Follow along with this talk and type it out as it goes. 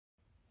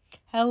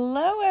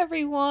Hello,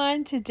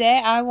 everyone.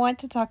 Today I want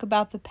to talk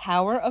about the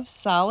power of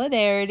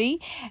solidarity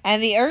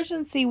and the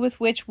urgency with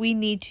which we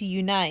need to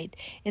unite.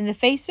 In the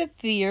face of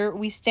fear,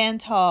 we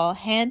stand tall.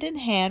 Hand in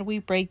hand, we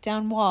break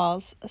down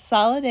walls.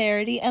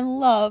 Solidarity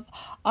and love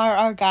are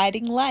our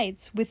guiding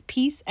lights. With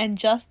peace and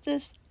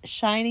justice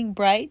shining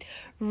bright,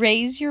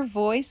 raise your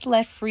voice,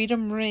 let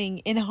freedom ring.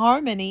 In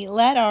harmony,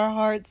 let our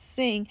hearts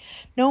sing.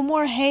 No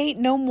more hate,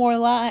 no more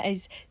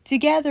lies.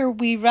 Together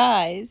we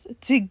rise.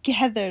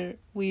 Together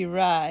we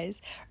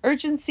rise.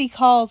 Urgency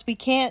calls, we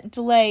can't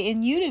delay.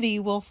 In unity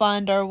we'll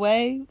find our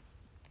way.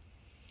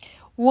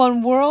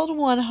 One world,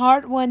 one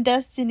heart, one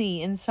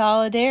destiny. In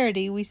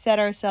solidarity we set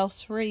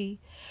ourselves free.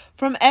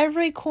 From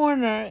every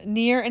corner,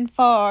 near and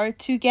far,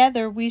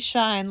 together we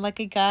shine like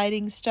a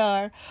guiding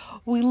star.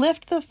 We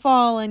lift the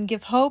fallen,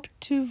 give hope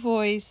to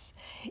voice.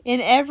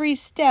 In every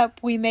step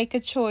we make a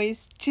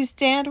choice to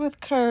stand with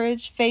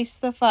courage, face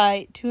the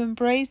fight, to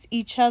embrace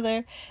each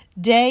other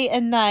day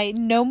and night.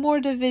 No more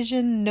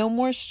division, no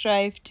more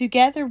strife.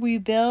 Together we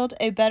build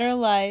a better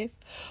life.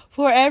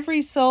 For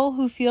every soul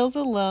who feels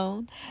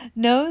alone,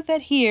 know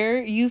that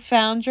here you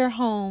found your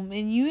home.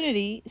 In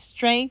unity,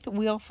 strength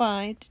we'll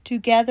find.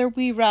 Together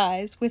we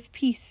rise with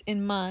peace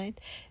in mind.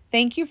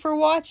 Thank you for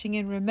watching,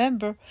 and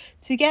remember,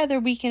 together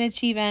we can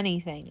achieve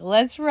anything.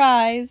 Let's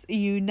rise,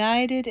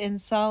 united in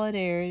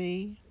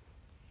solidarity.